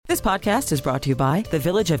This podcast is brought to you by the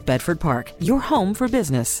Village of Bedford Park, your home for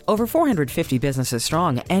business. Over 450 businesses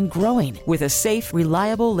strong and growing with a safe,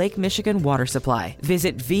 reliable Lake Michigan water supply.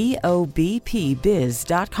 Visit VOBPBiz.com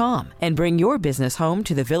and bring your business home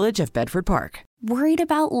to the Village of Bedford Park. Worried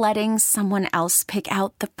about letting someone else pick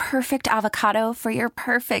out the perfect avocado for your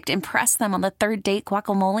perfect impress them on the third date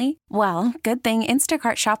guacamole? Well, good thing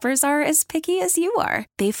Instacart shoppers are as picky as you are.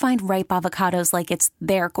 They find ripe avocados like it's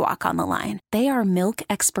their guac on the line. They are milk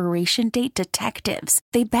expiration date detectives.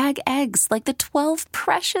 They bag eggs like the 12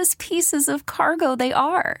 precious pieces of cargo they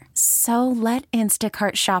are. So let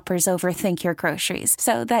Instacart shoppers overthink your groceries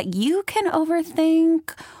so that you can overthink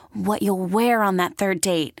what you'll wear on that third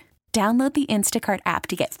date. Download the Instacart app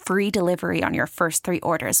to get free delivery on your first 3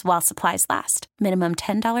 orders while supplies last. Minimum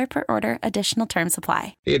 $10 per order. Additional terms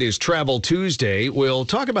apply. It is Travel Tuesday. We'll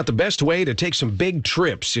talk about the best way to take some big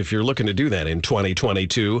trips if you're looking to do that in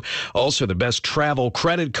 2022. Also, the best travel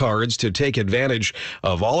credit cards to take advantage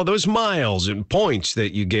of all of those miles and points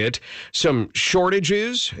that you get. Some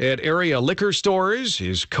shortages at area liquor stores.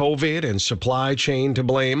 Is COVID and supply chain to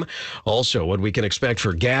blame? Also, what we can expect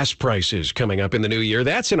for gas prices coming up in the new year.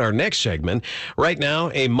 That's in our next segment. Right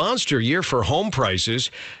now, a monster year for home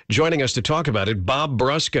prices. Joining us to talk about it, Bob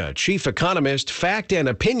Brusca, Chief Economist, Fact and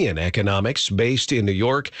Opinion Economics, based in New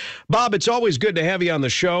York. Bob, it's always good to have you on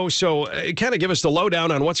the show. So kind of give us the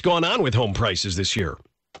lowdown on what's going on with home prices this year.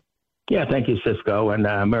 Yeah, thank you, Cisco, and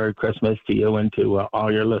Merry Christmas to you and to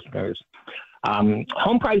all your listeners.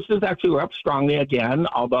 Home prices actually were up strongly again,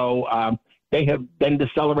 although they have been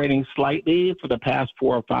decelerating slightly for the past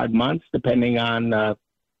 4 or 5 months, depending on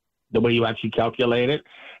the way you actually calculate it.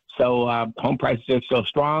 So home prices are still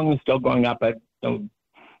strong, still going up at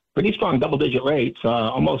pretty strong double-digit rates,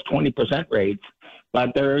 almost 20% rates.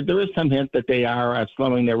 But there is some hint that they are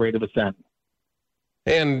slowing their rate of ascent.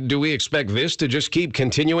 And do we expect this to just keep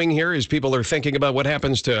continuing here as people are thinking about what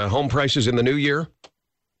happens to home prices in the new year?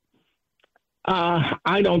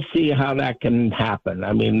 I don't see how that can happen.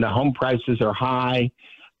 I mean, the home prices are high.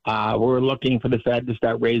 We're looking for the Fed to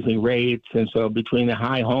start raising rates. And so between the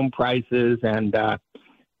high home prices and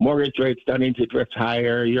mortgage rates starting to drift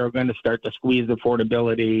higher, you're going to start to squeeze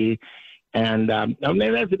affordability. And I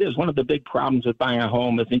mean, as it is, one of the big problems with buying a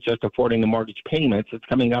home isn't just affording the mortgage payments. It's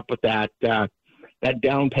coming up with that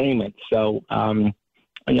down payment. So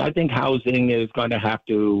I think housing is going to have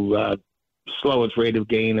to slow its rate of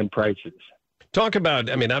gain in prices. Talk about,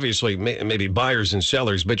 I mean, obviously, maybe buyers and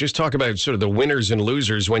sellers, but just talk about sort of the winners and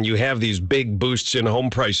losers when you have these big boosts in home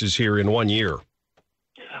prices here in 1 year.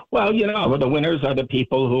 Well, the winners are the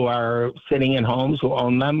people who are sitting in homes, who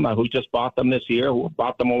own them, who just bought them this year, who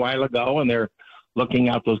bought them a while ago, and they're looking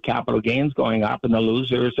at those capital gains going up. And the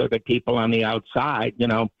losers are the people on the outside.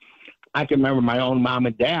 I can remember my own mom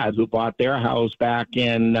and dad who bought their house back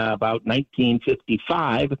in about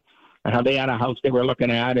 1955, and how they had a house they were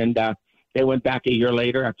looking at, and they went back a year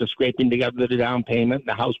later after scraping together the down payment.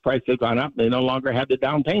 The house price had gone up. They no longer had the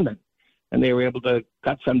down payment. And they were able to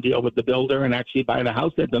cut some deal with the builder and actually buy the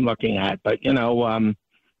house they'd been looking at. But,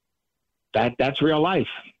 that's real life.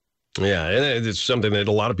 Yeah, and it's something that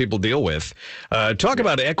a lot of people deal with. Talk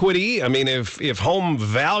about equity. I mean, if home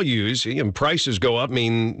values and prices go up,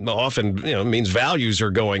 means values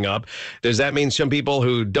are going up. Does that mean some people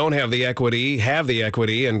who don't have the equity have the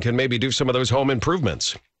equity and can maybe do some of those home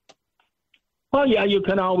improvements? Well, yeah, you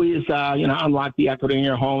can always, unlock the equity in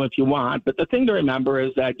your home if you want. But the thing to remember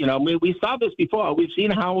is that, we saw this before. We've seen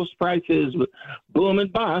house prices boom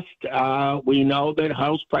and bust. We know that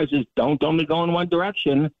house prices don't only go in one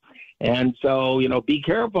direction. And so, be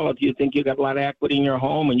careful if you think you've got a lot of equity in your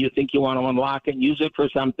home and you think you want to unlock it, use it for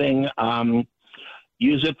something.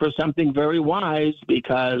 Use it for something very wise,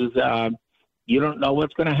 because you don't know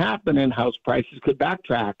what's going to happen, and house prices could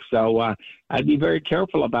backtrack. So I'd be very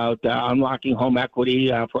careful about unlocking home equity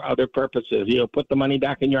for other purposes. Put the money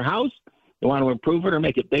back in your house. You want to improve it or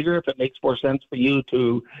make it bigger. If it makes more sense for you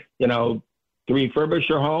to refurbish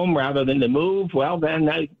your home rather than to move, well, then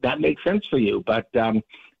that makes sense for you. But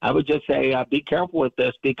I would just say be careful with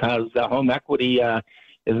this, because home equity is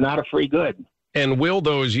not a free good. And will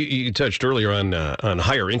those, you touched earlier on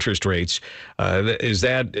higher interest rates,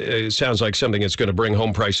 it sounds like something that's going to bring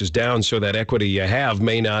home prices down, so that equity you have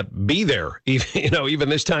may not be there, even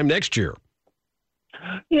this time next year.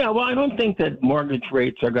 Yeah, well, I don't think that mortgage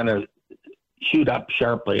rates are going to shoot up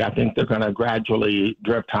sharply. I think they're going to gradually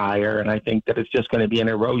drift higher, and I think that it's just going to be an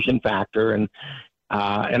erosion factor. And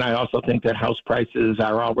I also think that house prices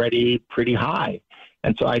are already pretty high.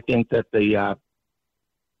 And so I think that the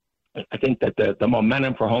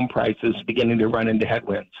momentum for home prices is beginning to run into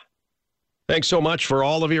headwinds. Thanks so much for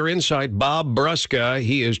all of your insight, Bob Brusca.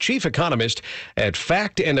 He is chief economist at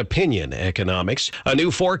Fact and Opinion Economics. A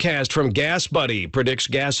new forecast from Gas Buddy predicts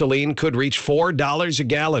gasoline could reach $4 a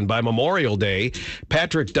gallon by Memorial Day.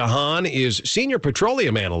 Patrick DeHaan is senior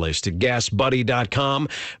petroleum analyst at GasBuddy.com,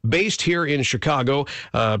 based here in Chicago.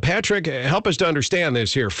 Patrick, help us to understand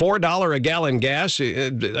this here. $4 a gallon gas,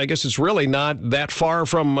 I guess it's really not that far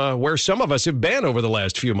from where some of us have been over the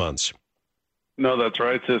last few months. No, that's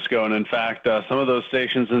right, Cisco. And in fact, some of those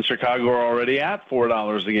stations in Chicago are already at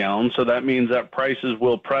 $4 a gallon. So that means that prices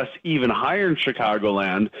will press even higher in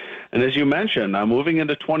Chicagoland. And as you mentioned, moving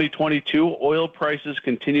into 2022, oil prices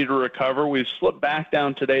continue to recover. We've slipped back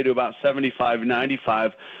down today to about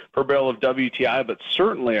 $75.95 per barrel of WTI. But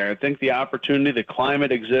certainly, I think the opportunity, the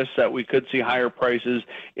climate exists that we could see higher prices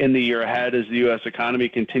in the year ahead as the U.S. economy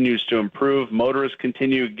continues to improve. Motorists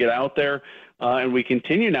continue to get out there. And we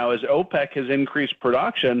continue now as OPEC has increased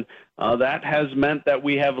production. That has meant that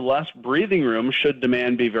we have less breathing room should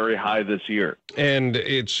demand be very high this year. And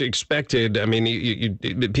it's expected, I mean,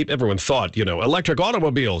 everyone thought, electric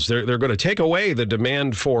automobiles, they're going to take away the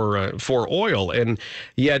demand for oil. And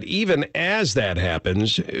yet, even as that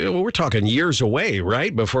happens, we're talking years away,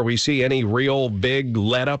 right, before we see any real big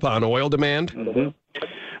let-up on oil demand? Mm-hmm.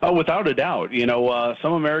 Oh, without a doubt.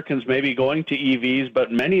 Some Americans may be going to EVs,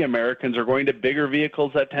 but many Americans are going to bigger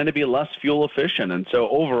vehicles that tend to be less fuel efficient. And so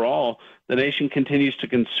overall, the nation continues to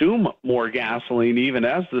consume more gasoline even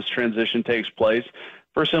as this transition takes place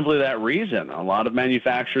for simply that reason. A lot of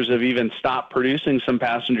manufacturers have even stopped producing some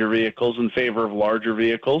passenger vehicles in favor of larger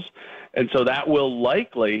vehicles. And so that will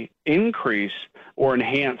likely increase or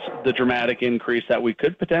enhance the dramatic increase that we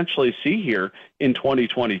could potentially see here in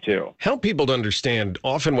 2022. Help people to understand,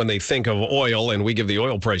 often when they think of oil, and we give the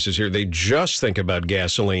oil prices here, they just think about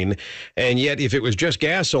gasoline. And yet, if it was just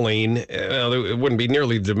gasoline, it wouldn't be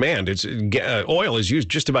nearly the demand. Oil is used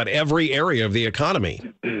just about every area of the economy.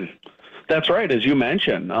 That's right, as you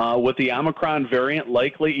mentioned. With the Omicron variant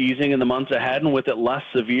likely easing in the months ahead and with it less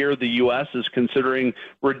severe, the U.S. is considering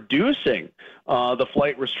reducing the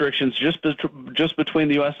flight restrictions just between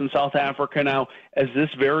the U.S. and South Africa now. As this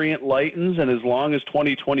variant lightens and as long as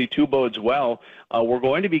 2022 bodes well, we're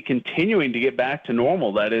going to be continuing to get back to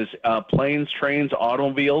normal. That is, planes, trains,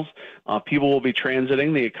 automobiles, people will be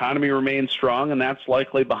transiting. The economy remains strong, and that's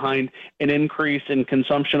likely behind an increase in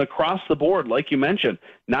consumption across the board, like you mentioned,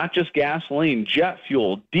 not just gasoline, jet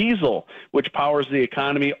fuel, diesel, which powers the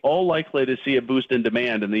economy, all likely to see a boost in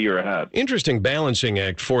demand in the year ahead. Interesting balancing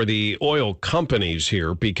act for the oil companies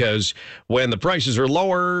here, because when the prices are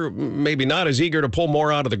lower, maybe not as eager to pull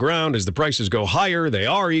more out of the ground. As the prices go higher, they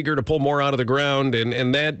are eager to pull more out of the ground.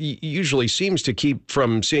 And that usually seems to keep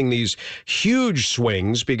from seeing these huge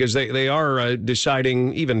swings because they are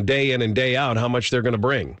deciding even day in and day out how much they're going to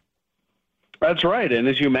bring. That's right. And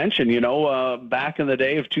as you mentioned, back in the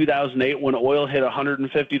day of 2008 when oil hit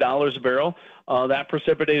 $150 a barrel, that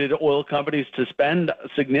precipitated oil companies to spend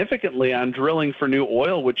significantly on drilling for new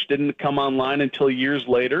oil, which didn't come online until years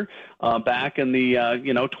later. Back in the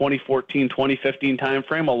 2014, 2015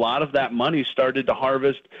 timeframe, a lot of that money started to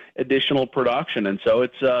harvest additional production. And so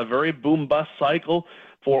it's a very boom-bust cycle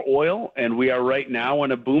for oil, and we are right now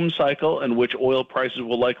in a boom cycle in which oil prices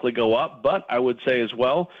will likely go up. But I would say as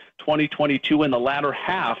well, 2022 in the latter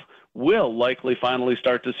half will likely finally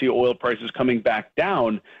start to see oil prices coming back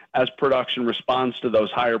down as production responds to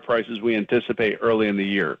those higher prices we anticipate early in the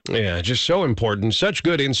year. Yeah, just so important. Such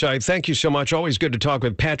good insight. Thank you so much. Always good to talk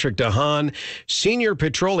with Patrick DeHaan, senior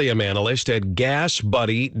petroleum analyst at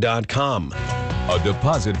GasBuddy.com. A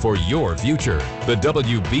deposit for your future. The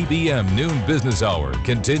WBBM Noon Business Hour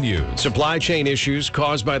continues. Supply chain issues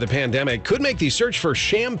caused by the pandemic could make the search for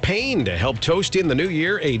champagne to help toast in the new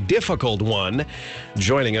year a difficult one.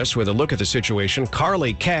 Joining us with a look at the situation,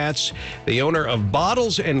 Carly Katz, the owner of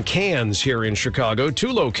Bottles and Cans here in Chicago.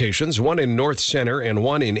 2 locations, one in North Center and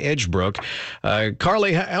one in Edgebrook.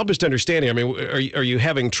 Carly, help us to understand here. I mean, are you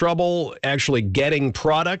having trouble actually getting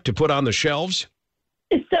product to put on the shelves?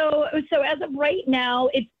 So as of right now,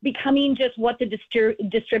 it's becoming just what the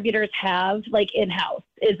distributors have, like in-house,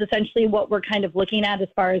 is essentially what we're kind of looking at as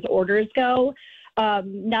far as orders go.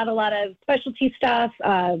 Not a lot of specialty stuff.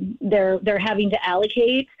 They're having to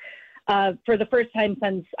allocate. For the first time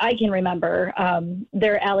since I can remember,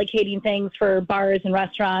 they're allocating things for bars and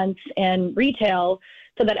restaurants and retail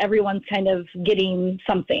so that everyone's kind of getting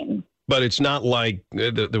something. But it's not like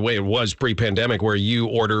the way it was pre-pandemic where you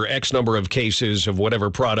order X number of cases of whatever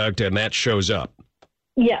product and that shows up.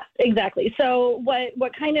 Yeah, exactly. So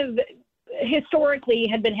what kind of historically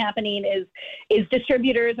had been happening is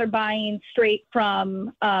distributors are buying straight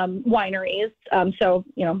from wineries, so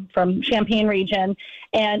from Champagne region,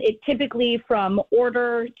 and it typically from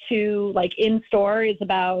order to like in store is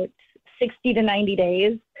about 60 to 90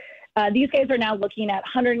 days. These guys are now looking at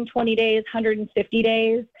 120 days, 150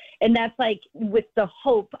 days, and that's like with the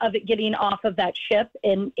hope of it getting off of that ship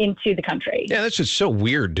and into the country. Yeah, that's just so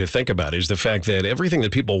weird to think about, is the fact that everything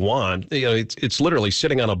that people want, it's literally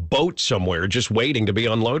sitting on a boat somewhere just waiting to be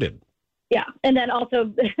unloaded. Yeah, and then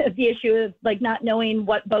also the issue of like not knowing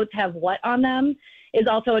what boats have what on them is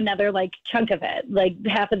also another like chunk of it. Like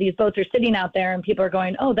half of these boats are sitting out there and people are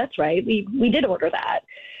going, oh, that's right, we did order that.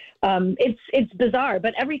 It's bizarre,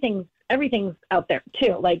 but everything's out there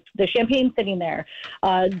too. Like the champagne sitting there,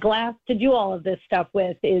 glass to do all of this stuff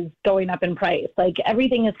with is going up in price. Like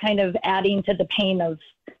everything is kind of adding to the pain of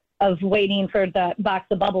waiting for the box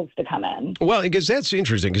of bubbles to come in. Well, because that's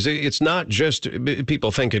interesting, because it's not just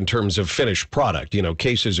people think in terms of finished product,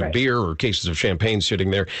 cases of beer or cases of champagne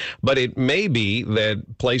sitting there, but it may be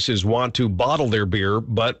that places want to bottle their beer,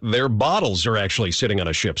 but their bottles are actually sitting on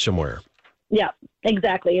a ship somewhere. Yeah,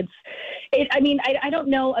 exactly. I don't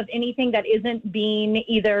know of anything that isn't being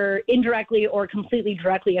either indirectly or completely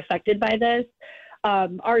directly affected by this.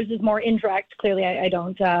 Ours is more indirect. Clearly, I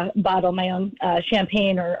don't bottle my own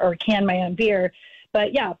champagne or can my own beer.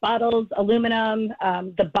 But yeah, bottles, aluminum,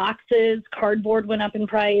 the boxes, cardboard went up in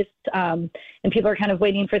price, and people are kind of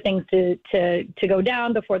waiting for things to go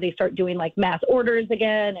down before they start doing like mass orders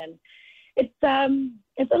again. And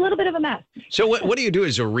it's a little bit of a mess. So what do you do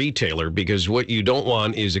as a retailer? Because what you don't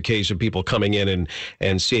want is a case of people coming in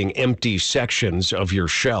and seeing empty sections of your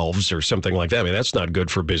shelves or something like that. I mean, that's not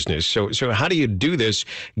good for business. So how do you do this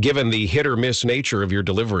given the hit or miss nature of your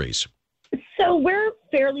deliveries? So we're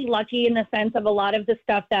fairly lucky in the sense of a lot of the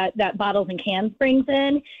stuff that Bottles and Cans brings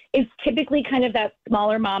in is typically kind of that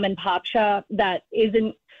smaller mom and pop shop that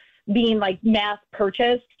isn't being like mass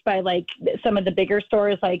purchased by like some of the bigger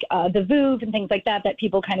stores like the Vouv and things like that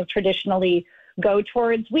people kind of traditionally go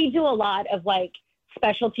towards. We do a lot of like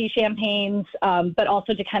specialty champagnes, but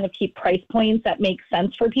also to kind of keep price points that make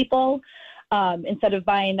sense for people. Instead of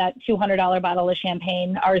buying that $200 bottle of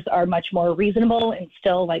champagne, ours are much more reasonable and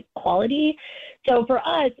still like quality. So for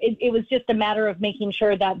us, it was just a matter of making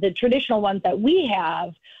sure that the traditional ones that we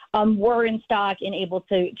have were in stock and able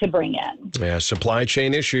to bring in. Yeah, supply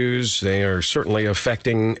chain issues, they are certainly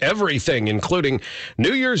affecting everything, including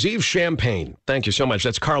New Year's Eve champagne. Thank you so much.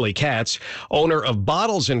 That's Carly Katz, owner of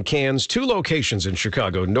Bottles and Cans, 2 locations in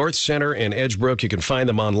Chicago, North Center and Edgebrook. You can find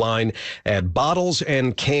them online at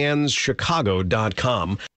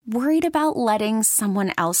bottlesandcanschicago.com. Worried about letting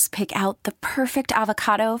someone else pick out the perfect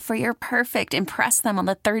avocado for your perfect impress them on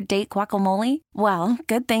the third date guacamole? Well,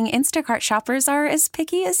 good thing Instacart shoppers are as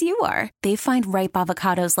picky as you are. They find ripe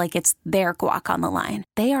avocados like it's their guac on the line.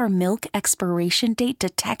 They are milk expiration date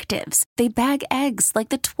detectives. They bag eggs like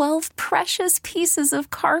the 12 precious pieces of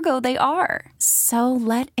cargo they are. So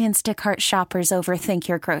let Instacart shoppers overthink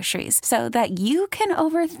your groceries so that you can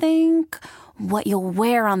overthink what you'll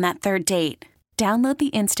wear on that third date. Download the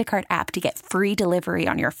Instacart app to get free delivery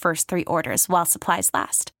on your first 3 orders while supplies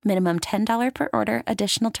last. Minimum $10 per order.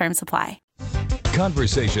 Additional terms apply.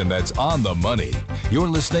 Conversation that's on the money. You're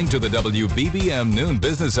listening to the WBBM Noon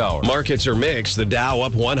Business Hour. Markets are mixed. The Dow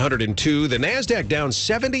up 102, the NASDAQ down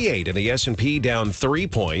 78, and the S&P down 3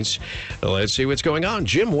 points. Let's see what's going on.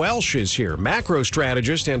 Jim Welsh is here, macro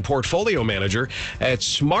strategist and portfolio manager at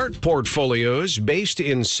Smart Portfolios, based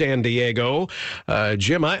in San Diego.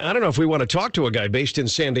 Jim, I don't know if we want to talk to a guy based in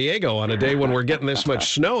San Diego on a day when we're getting this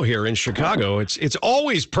much snow here in Chicago. It's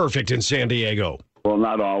always perfect in San Diego. Well,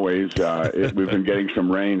 not always. We've been getting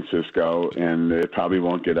some rain, Cisco, and it probably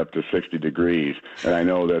won't get up to 60 degrees. And I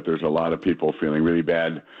know that there's a lot of people feeling really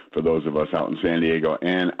bad for those of us out in San Diego.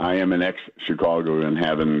 And I am an ex-Chicagoan,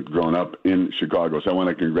 having grown up in Chicago. So I want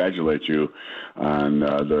to congratulate you on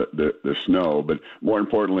the snow. But more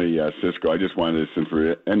importantly, Cisco, I just wanted to, since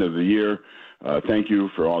we're at the end of the year, thank you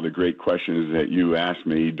for all the great questions that you asked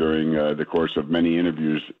me during the course of many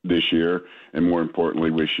interviews this year, and more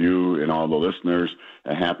importantly, wish you and all the listeners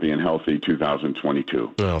a happy and healthy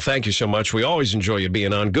 2022. Well, thank you so much. We always enjoy you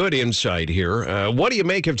being on. Good insight here. What do you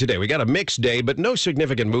make of today? We got a mixed day, but no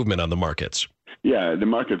significant movement on the markets. Yeah, the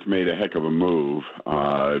market's made a heck of a move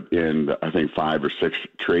in, I think, 5 or 6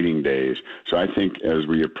 trading days. So I think as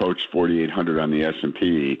we approach 4,800 on the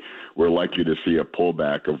S&P, we're likely to see a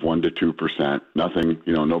pullback of 1% to 2%. Nothing,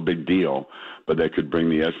 no big deal, but that could bring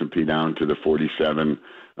the S&P down to the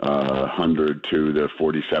 4,700 to the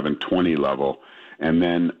 4,720 level. And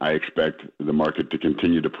then I expect the market to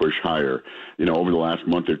continue to push higher. Over the last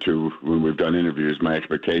month or two, when we've done interviews, my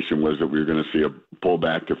expectation was that we were going to see a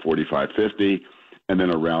pullback to 45.50 and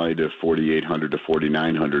then a rally to 4,800 to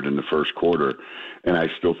 4,900 in the first quarter. And I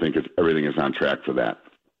still think everything is on track for that.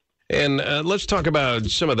 And let's talk about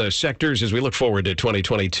some of the sectors as we look forward to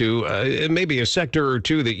 2022. Maybe a sector or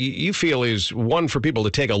two that you feel is one for people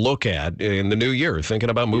to take a look at in the new year,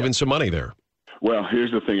 thinking about moving some money there. Well,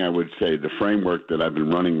 here's the thing I would say. The framework that I've been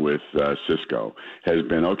running with Cisco has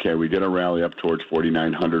been, okay, we get a rally up towards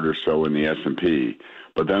 4,900 or so in the S&P,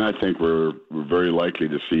 but then I think we're very likely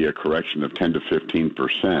to see a correction of 10 to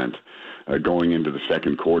 15% going into the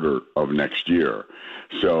second quarter of next year.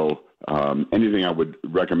 So anything I would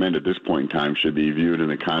recommend at this point in time should be viewed in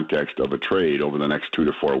the context of a trade over the next 2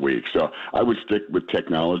 to 4 weeks. So I would stick with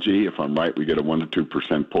technology. If I'm right, we get a 1 to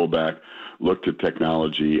 2% pullback. Look to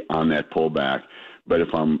technology on that pullback. But if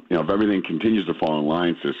everything continues to fall in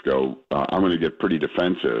line, Cisco, I'm going to get pretty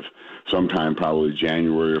defensive sometime probably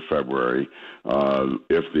January or February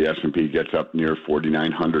if the S&P gets up near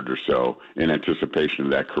 4,900 or so in anticipation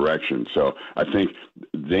of that correction. So I think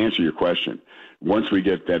to answer your question, once we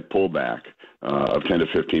get that pullback of 10 to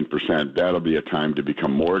 15%, that'll be a time to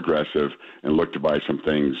become more aggressive and look to buy some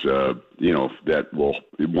things, that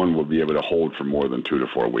one will be able to hold for more than 2 to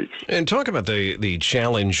 4 weeks. And talk about the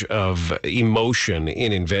challenge of emotion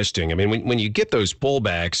in investing. I mean, when you get those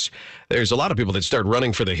pullbacks, there's a lot of people that start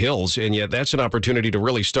running for the hills, and yet that's an opportunity to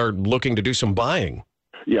really start looking to do some buying.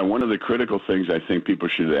 Yeah, one of the critical things I think people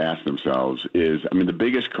should ask themselves is, the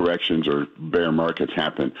biggest corrections or bear markets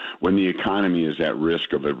happen when the economy is at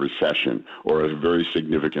risk of a recession or a very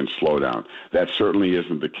significant slowdown. That certainly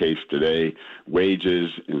isn't the case today.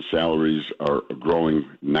 Wages and salaries are growing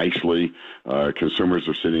nicely. Consumers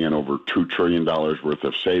are sitting on over $2 trillion worth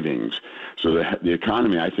of savings. So the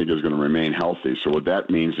economy, I think, is going to remain healthy. So what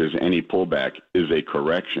that means is any pullback is a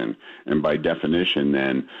correction. And by definition,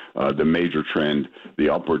 then, the major trend,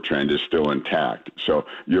 the upward trend, is still intact. So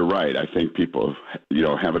you're right. I think people,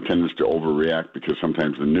 have a tendency to overreact because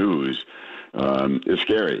sometimes the news is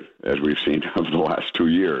scary, as we've seen over the last 2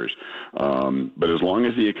 years. But as long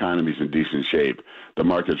as the economy's in decent shape, the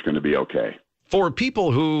market's going to be okay. For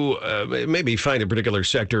people who maybe find a particular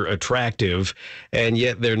sector attractive and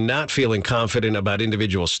yet they're not feeling confident about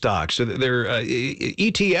individual stocks, so they're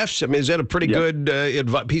ETFs, is that a pretty good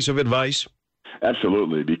piece of advice?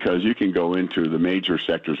 Absolutely, because you can go into the major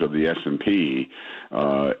sectors of the S&P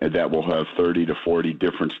that will have 30 to 40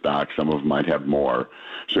 different stocks. Some of them might have more.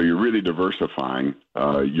 So you're really diversifying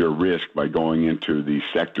your risk by going into the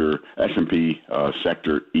S&P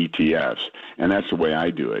sector ETFs, and that's the way I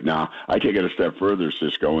do it. Now, I take it a step further,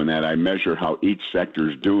 Cisco, in that I measure how each sector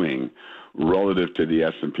is doing relative to the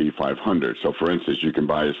S&P 500. So, for instance, you can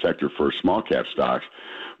buy a sector for small cap stocks,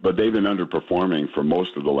 but they've been underperforming for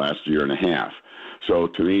most of the last year and a half. So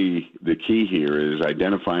to me, the key here is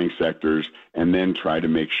identifying sectors and then try to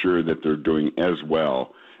make sure that they're doing as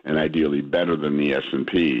well and ideally better than the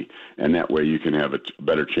S&P. And that way you can have a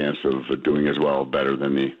better chance of doing as well, better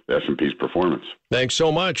than the S&P's performance. Thanks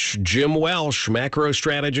so much. Jim Welsh, macro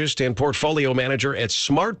strategist and portfolio manager at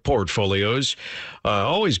Smart Portfolios.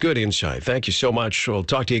 Always good insight. Thank you so much. We'll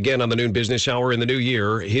talk to you again on the Noon Business Hour in the new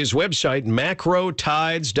year. His website,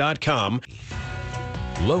 macrotides.com.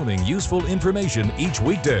 Loaning useful information each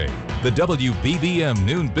weekday. The WBBM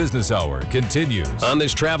Noon Business Hour continues. On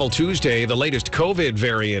this Travel Tuesday, the latest COVID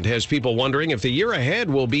variant has people wondering if the year ahead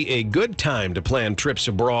will be a good time to plan trips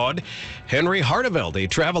abroad. Henry Harteveld, a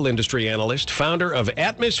travel industry analyst, founder of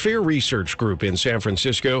Atmosphere Research Group in San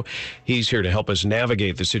Francisco. He's here to help us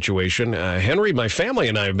navigate the situation. Henry, my family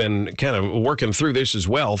and I have been kind of working through this as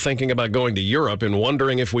well, thinking about going to Europe and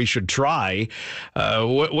wondering if we should try.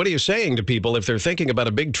 What are you saying to people if they're thinking about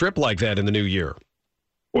a big trip like that in the new year?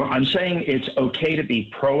 Well, I'm saying it's okay to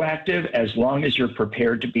be proactive as long as you're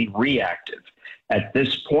prepared to be reactive. At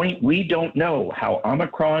this point, we don't know how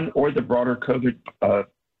Omicron or the broader COVID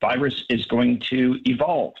virus is going to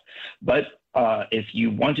evolve. But if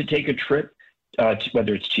you want to take a trip,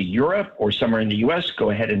 whether it's to Europe or somewhere in the U.S., go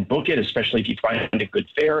ahead and book it, especially if you find a good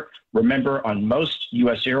fare. Remember, on most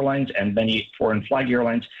U.S. airlines and many foreign flag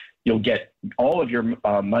airlines, you'll get all of your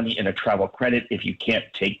money in a travel credit if you can't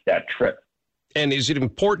take that trip. And is it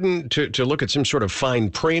important to look at some sort of fine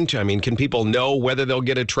print? I mean, can people know whether they'll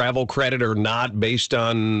get a travel credit or not based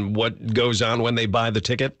on what goes on when they buy the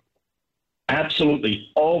ticket?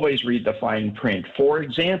 Absolutely. Always read the fine print. For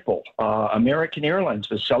example, American Airlines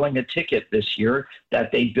was selling a ticket this year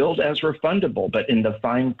that they billed as refundable, but in the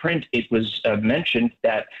fine print, it was mentioned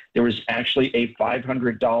that there was actually a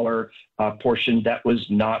 $500 portion that was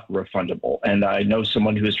not refundable. And I know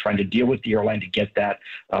someone who is trying to deal with the airline to get that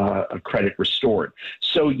credit restored.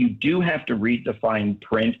 So you do have to read the fine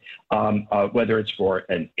print, whether it's for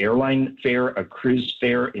an airline fare, a cruise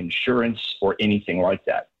fare, insurance, or anything like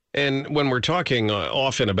that. And when we're talking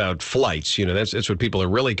often about flights, that's what people are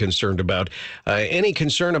really concerned about. Any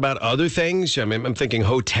concern about other things? I mean, I'm thinking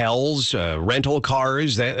hotels, rental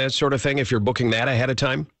cars, that sort of thing, if you're booking that ahead of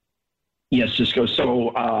time? Yes, Cisco. So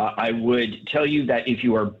I would tell you that if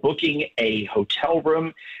you are booking a hotel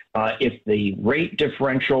room, if the rate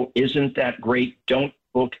differential isn't that great, don't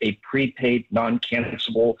book a prepaid,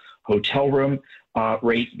 non-cancelable hotel room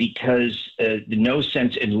rate, because no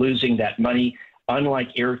sense in losing that money.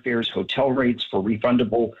 Unlike airfares, hotel rates for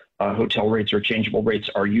refundable hotel rates or changeable rates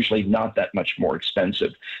are usually not that much more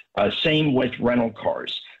expensive. Same with rental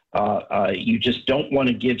cars. You just don't want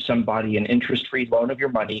to give somebody an interest-free loan of your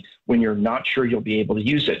money when you're not sure you'll be able to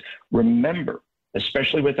use it. Remember,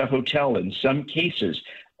 especially with a hotel, in some cases,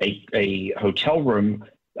 a hotel room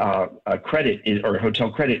credit or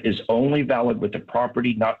hotel credit is only valid with the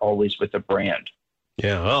property, not always with the brand.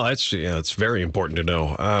 Yeah, well, that's very important to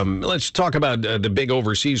know. Let's talk about the big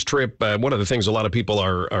overseas trip. One of the things a lot of people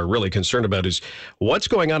are really concerned about is what's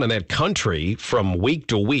going on in that country from week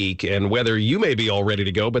to week, and whether you may be all ready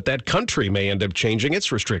to go, but that country may end up changing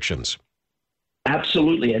its restrictions.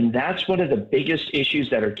 Absolutely. And that's one of the biggest issues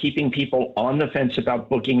that are keeping people on the fence about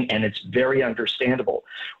booking, and it's very understandable.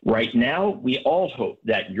 Right now, we all hope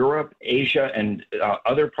that Europe, Asia, and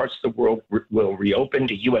other parts of the world will reopen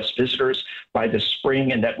to U.S. visitors by the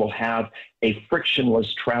spring, and that we'll have a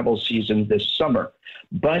frictionless travel season this summer.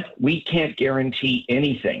 But we can't guarantee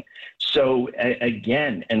anything. So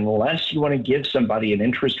again, unless you want to give somebody an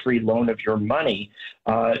interest-free loan of your money,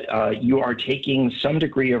 you are taking some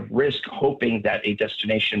degree of risk, hoping that a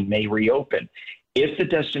destination may reopen. If the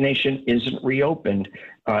destination isn't reopened,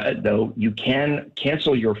 though, you can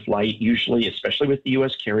cancel your flight, usually, especially with the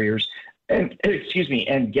U.S. carriers, and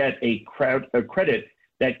get a credit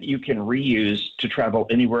that you can reuse to travel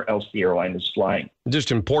anywhere else the airline is flying.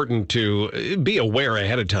 Just important to be aware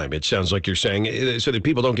ahead of time, it sounds like you're saying, so that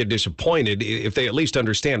people don't get disappointed. If they at least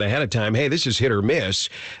understand ahead of time, hey, this is hit or miss,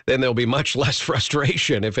 then there'll be much less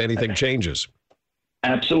frustration if anything changes.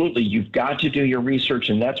 Absolutely. You've got to do your research,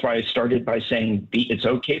 and that's why I started by saying it's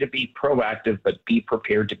okay to be proactive, but be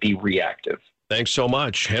prepared to be reactive. Thanks so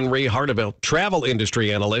much. Henry Hartevelt, travel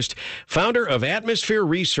industry analyst, founder of Atmosphere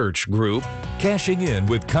Research Group. Cashing in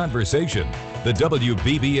with conversation. The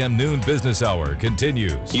WBBM Noon Business Hour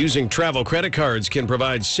continues. Using travel credit cards can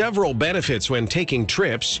provide several benefits when taking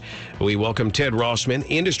trips. We welcome Ted Rossman,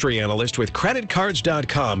 industry analyst with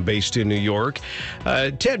creditcards.com, based in New York.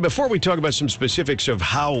 Ted, before we talk about some specifics of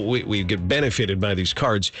how we get benefited by these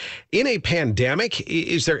cards, in a pandemic,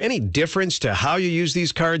 is there any difference to how you use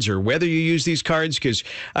these cards or whether you use these cards? Because,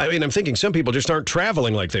 I'm thinking some people just aren't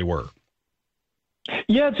traveling like they were.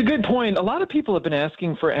 Yeah, it's a good point. A lot of people have been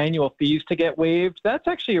asking for annual fees to get waived. That's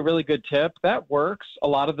actually a really good tip. That works a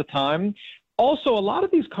lot of the time. Also, a lot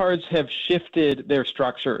of these cards have shifted their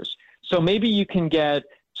structures. So maybe you can get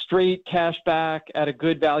straight cash back at a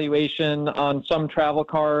good valuation on some travel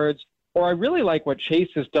cards. Or I really like what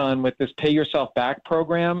Chase has done with this Pay Yourself Back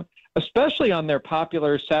program, especially on their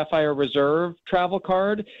popular Sapphire Reserve travel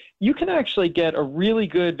card. You can actually get a really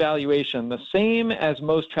good valuation, the same as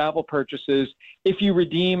most travel purchases, if you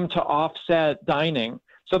redeem to offset dining.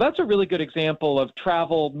 So that's a really good example of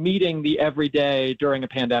travel meeting the everyday during a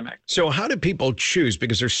pandemic. So how do people choose?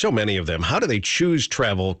 Because there's so many of them. How do they choose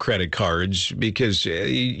travel credit cards? Because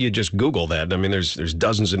you just Google that. I mean, there's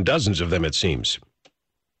dozens and dozens of them, it seems.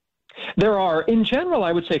 There are. In general,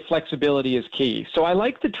 I would say flexibility is key. So I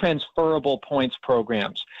like the transferable points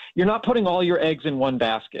programs. You're not putting all your eggs in one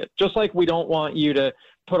basket. Just like we don't want you to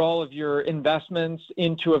put all of your investments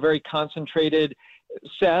into a very concentrated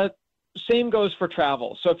set, same goes for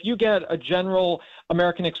travel. So if you get a general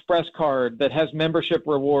American Express card that has membership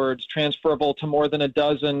rewards transferable to more than a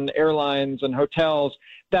dozen airlines and hotels,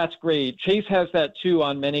 that's great. Chase has that too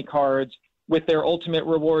on many cards with their Ultimate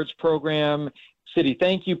Rewards program, Citi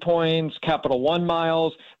Thank You Points, Capital One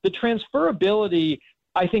Miles. The transferability,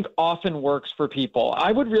 I think, often works for people.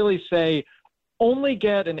 I would really say only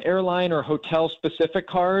get an airline or hotel-specific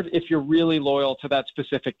card if you're really loyal to that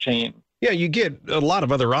specific chain. Yeah, you get a lot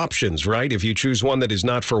of other options, right? If you choose one that is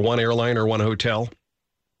not for one airline or one hotel.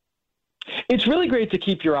 It's really great to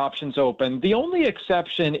keep your options open. The only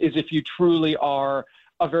exception is if you truly are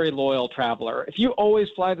a very loyal traveler. If you always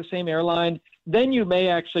fly the same airline, then you may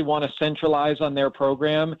actually want to centralize on their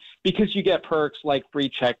program because you get perks like free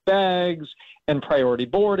checked bags and priority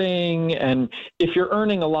boarding. And if you're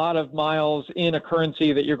earning a lot of miles in a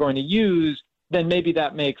currency that you're going to use, then maybe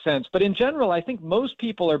that makes sense. But in general, I think most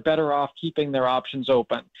people are better off keeping their options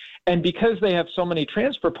open. And because they have so many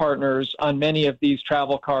transfer partners on many of these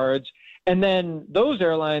travel cards, and then those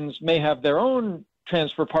airlines may have their own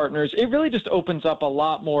transfer partners, it really just opens up a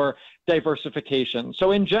lot more diversification.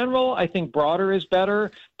 So in general, I think broader is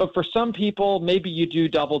better, but for some people, maybe you do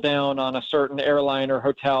double down on a certain airline or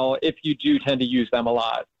hotel if you do tend to use them a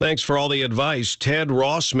lot. Thanks for all the advice, Ted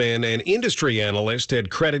Rossman, an industry analyst at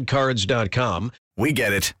creditcards.com. We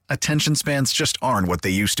get it. Attention spans just aren't what they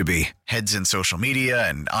used to be. Heads in social media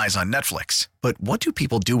and eyes on Netflix. But what do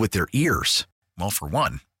people do with their ears? Well, for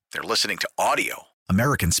one, they're listening to audio.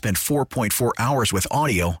 Americans spend 4.4 hours with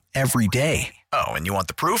audio every day. Oh, and you want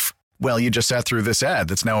the proof? Well, you just sat through this ad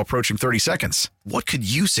that's now approaching 30 seconds. What could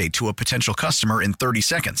you say to a potential customer in 30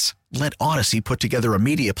 seconds? Let Odyssey put together a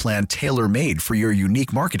media plan tailor-made for your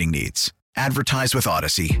unique marketing needs. Advertise with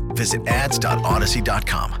Odyssey. Visit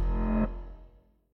ads.odyssey.com.